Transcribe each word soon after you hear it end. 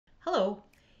Hello.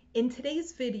 In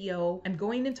today's video, I'm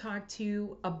going to talk to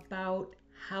you about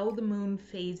how the moon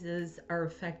phases are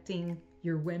affecting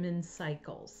your women's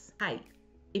cycles. Hi.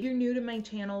 If you're new to my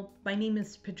channel, my name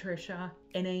is Patricia,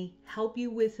 and I help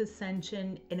you with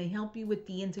ascension and I help you with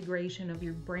the integration of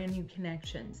your brand new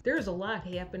connections. There's a lot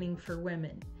happening for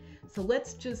women. So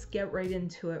let's just get right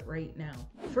into it right now.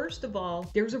 First of all,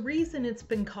 there's a reason it's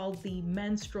been called the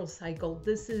menstrual cycle.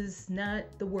 This is not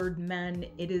the word men.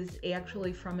 It is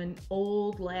actually from an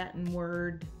old Latin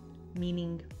word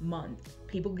meaning month.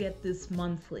 People get this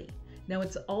monthly. Now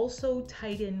it's also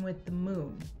tied in with the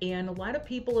moon. And a lot of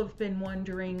people have been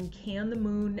wondering, can the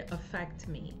moon affect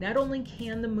me? Not only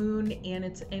can the moon and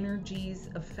its energies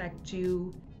affect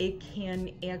you, it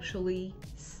can actually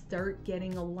start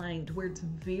getting aligned where it's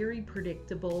very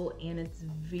predictable and it's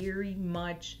very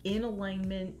much in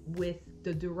alignment with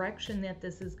the direction that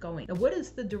this is going. Now, what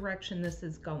is the direction this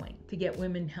is going? To get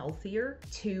women healthier,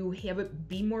 to have it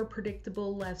be more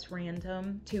predictable, less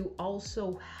random, to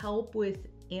also help with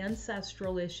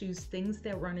ancestral issues, things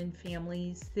that run in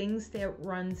families, things that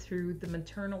run through the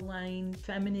maternal line,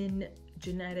 feminine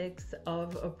genetics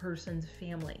of a person's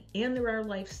family. And there are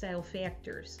lifestyle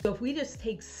factors. So if we just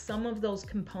take some of those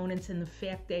components and the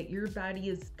fact that your body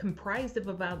is comprised of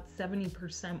about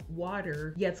 70%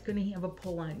 water, yeah, it's going to have a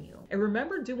pull on you. I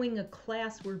remember doing a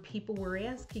class where people were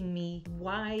asking me,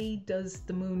 why does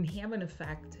the moon have an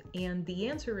effect? And the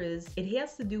answer is, it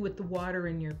has to do with the water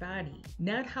in your body.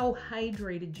 Not how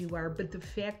hydrated you are, but the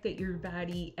fact that your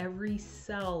body, every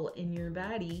cell in your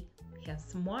body has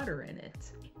some water in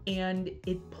it. And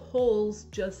it pulls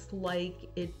just like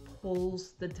it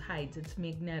pulls the tides. It's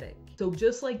magnetic. So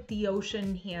just like the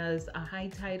ocean has a high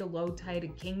tide, a low tide, a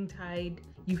king tide,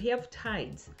 you have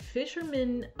tides.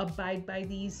 Fishermen abide by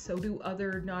these, so do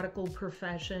other nautical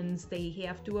professions. They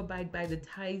have to abide by the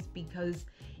tides because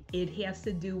it has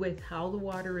to do with how the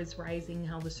water is rising,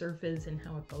 how the surf is, and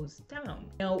how it goes down.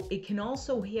 Now, it can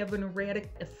also have an erratic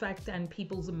effect on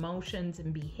people's emotions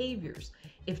and behaviors.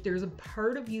 If there's a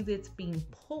part of you that's being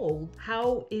pulled,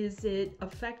 how is it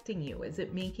affecting you? Is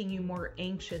it making you more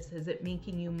anxious? Is it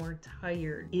making you more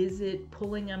tired? Is it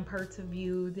pulling on parts of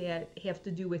you that have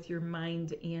to do with your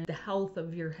mind and the health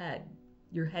of your head,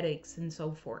 your headaches and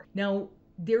so forth? Now,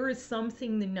 there is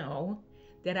something to know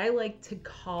that I like to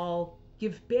call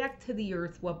give back to the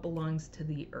earth what belongs to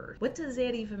the earth. What does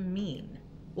that even mean?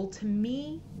 Well, to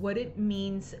me, what it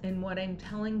means and what I'm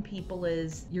telling people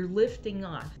is you're lifting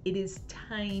off. It is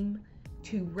time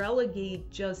to relegate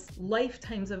just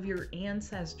lifetimes of your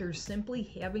ancestors simply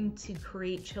having to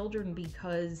create children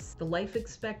because the life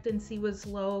expectancy was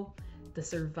low, the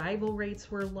survival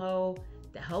rates were low,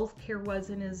 the healthcare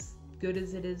wasn't as good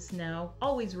as it is now.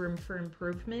 Always room for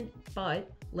improvement,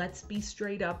 but let's be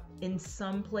straight up. In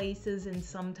some places, in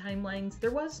some timelines,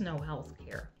 there was no health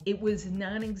care. It was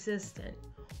non-existent,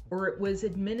 or it was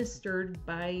administered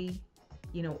by,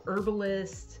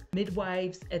 herbalists,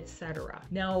 midwives, etc.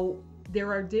 Now,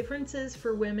 there are differences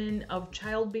for women of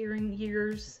childbearing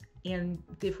years and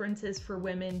differences for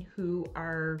women who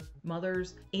are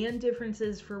mothers and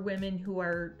differences for women who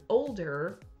are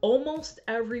older. Almost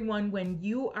everyone, when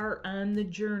you are on the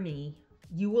journey,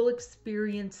 you will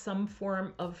experience some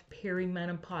form of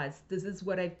perimenopause. This is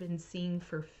what I've been seeing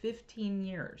for 15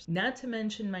 years. Not to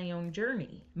mention my own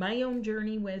journey. My own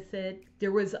journey with it,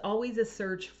 there was always a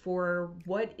search for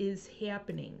what is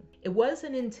happening. It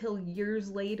wasn't until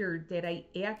years later that I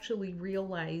actually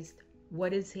realized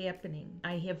what is happening.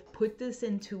 I have put this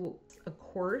into a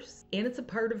course and it's a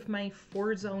part of my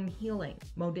 4-zone healing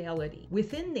modality.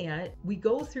 Within that, we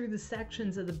go through the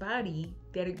sections of the body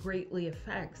that it greatly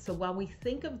affects. So while we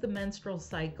think of the menstrual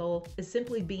cycle as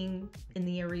simply being in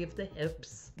the area of the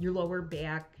hips, your lower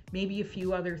back, maybe a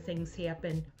few other things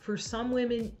happen. For some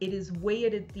women, it is way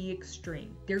at the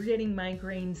extreme. They're getting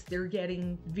migraines, they're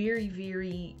getting very,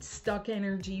 very stuck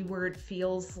energy where it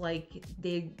feels like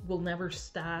they will never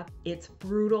stop. It's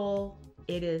brutal.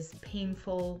 It is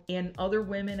painful, and other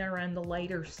women are on the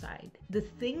lighter side. The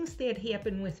things that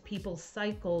happen with people's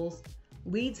cycles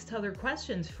leads to other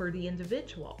questions for the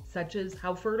individual, such as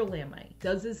how fertile am I?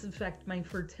 Does this affect my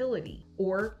fertility?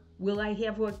 Or will I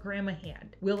have what grandma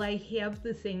had? Will I have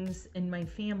the things in my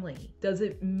family? Does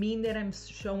it mean that I'm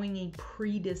showing a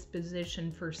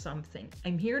predisposition for something?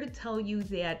 I'm here to tell you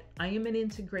that I am an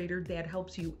integrator that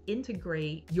helps you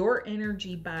integrate your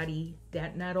energy body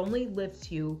that not only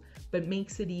lifts you, but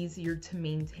makes it easier to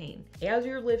maintain. As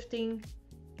you're lifting,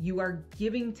 you are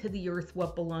giving to the earth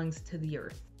what belongs to the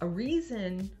earth. A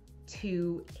reason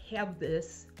to have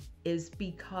this is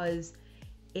because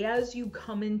as you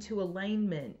come into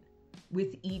alignment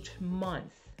with each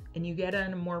month, and you get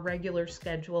on a more regular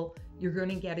schedule, you're going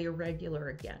to get irregular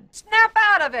again. Snap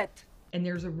out of it! And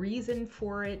there's a reason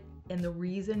for it, and the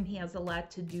reason has a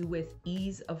lot to do with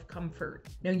ease of comfort.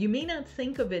 Now, you may not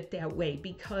think of it that way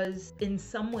because in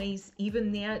some ways,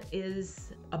 even that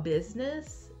is a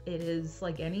business. It is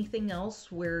like anything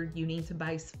else where you need to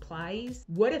buy supplies.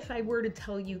 What if I were to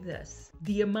tell you this?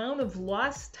 The amount of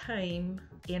lost time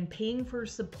and paying for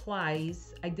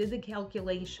supplies, I did the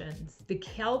calculations. The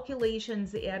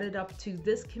calculations added up to,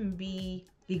 this can be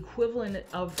the equivalent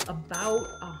of about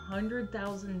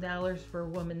 $100,000 for a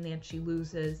woman that she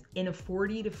loses in a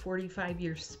 40 to 45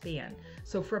 year span.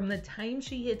 So from the time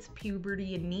she hits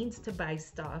puberty and needs to buy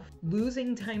stuff,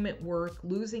 losing time at work,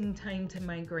 losing time to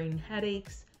migraine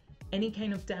headaches, any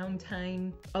kind of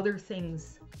downtime, other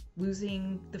things,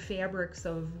 losing the fabrics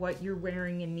of what you're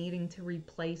wearing and needing to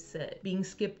replace it, being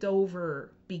skipped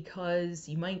over because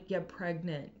you might get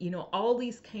pregnant, you know, all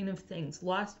these kind of things,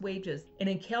 lost wages. And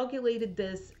I calculated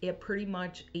this at pretty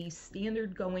much a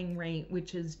standard going rate,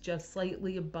 which is just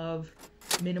slightly above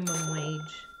minimum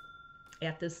wage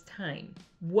at this time.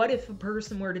 What if a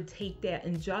person were to take that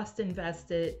and just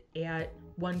invest it at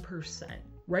 1%?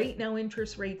 Right now,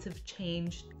 interest rates have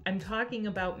changed. I'm talking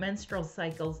about menstrual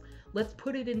cycles. Let's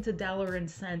put it into dollar and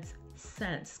cents,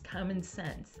 common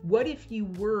sense. What if you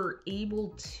were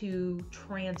able to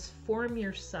transform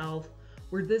yourself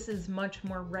where this is much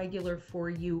more regular for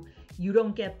you? You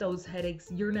don't get those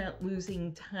headaches. You're not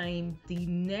losing time. The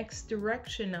next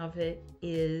direction of it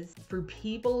is for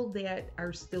people that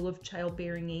are still of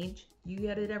childbearing age, you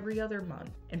get it every other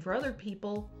month. And for other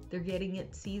people, they're getting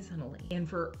it seasonally. And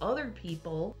for other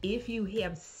people, if you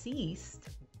have ceased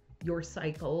your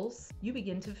cycles, you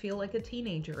begin to feel like a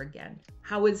teenager again.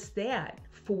 How is that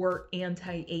for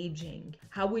anti-aging?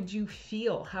 How would you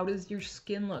feel? How does your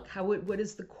skin look? What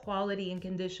is the quality and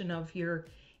condition of your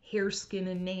hair, skin,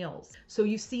 and nails? So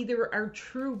you see, there are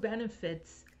true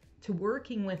benefits to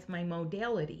working with my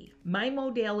modality. My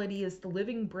modality is the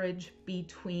living bridge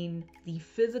between the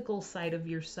physical side of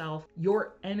yourself,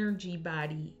 your energy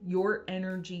body, your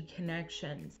energy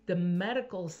connections, the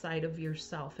medical side of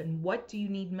yourself, and what do you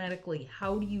need medically?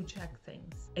 How do you check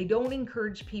things? I don't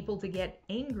encourage people to get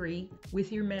angry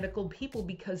with your medical people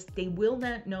because they will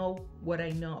not know what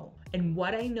I know. And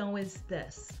what I know is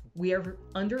this: we are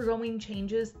undergoing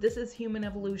changes. This is human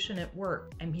evolution at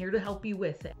work. I'm here to help you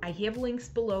with it. I have links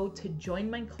below to join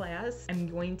my class. I'm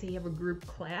going to have a group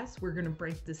class. We're going to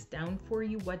break this down for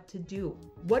you, what to do.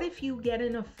 What if you get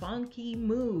in a funky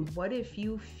mood? What if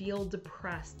you feel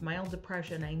depressed, mild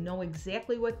depression? I know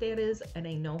exactly what that is, and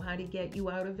I know how to get you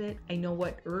out of it. I know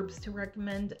what herbs to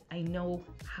recommend. I know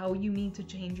how you need to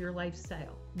change your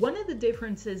lifestyle. One of the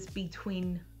differences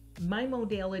between my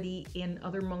modality and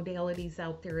other modalities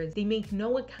out there is they make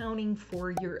no accounting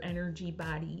for your energy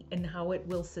body and how it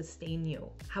will sustain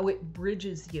you, how it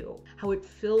bridges you, how it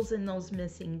fills in those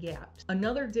missing gaps.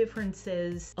 Another difference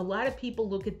is a lot of people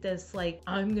look at this like,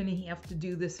 I'm gonna have to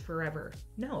do this forever.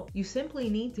 No, you simply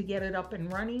need to get it up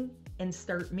and running and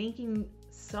start making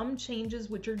some changes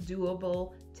which are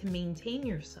doable to maintain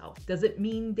yourself. Does it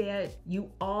mean that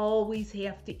you always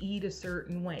have to eat a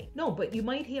certain way? No, but you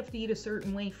might have to eat a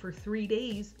certain way for 3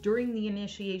 days during the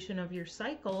initiation of your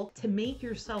cycle to make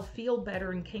yourself feel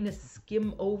better and kind of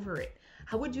skim over it.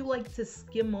 How would you like to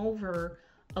skim over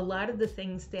a lot of the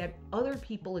things that other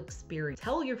people experience?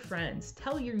 Tell your friends,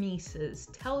 tell your nieces,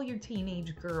 tell your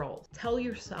teenage girls, tell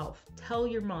yourself, tell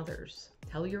your mothers,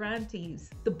 tell your aunties.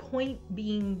 The point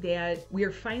being that we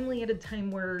are finally at a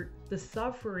time where the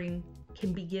suffering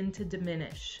can begin to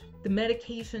diminish. The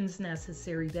medications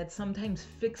necessary that sometimes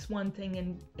fix one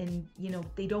thing and you know,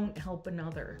 they don't help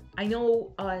another. I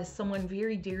know someone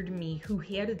very dear to me who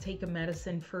had to take a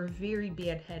medicine for a very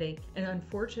bad headache, and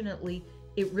unfortunately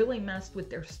it really messed with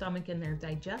their stomach and their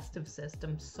digestive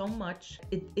system so much,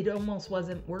 it almost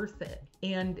wasn't worth it.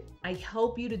 And I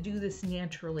help you to do this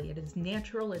naturally. It is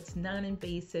natural, it's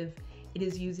non-invasive. It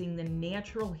is using the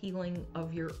natural healing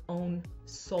of your own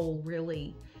soul,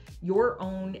 really. Your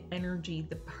own energy,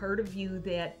 the part of you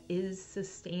that is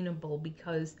sustainable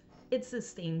because it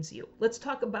sustains you. Let's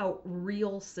talk about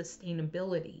real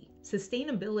sustainability.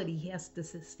 Sustainability has to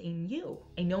sustain you.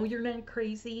 I know you're not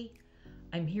crazy.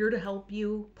 I'm here to help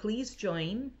you. Please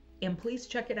join and please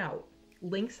check it out.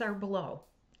 Links are below.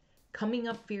 Coming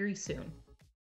up very soon.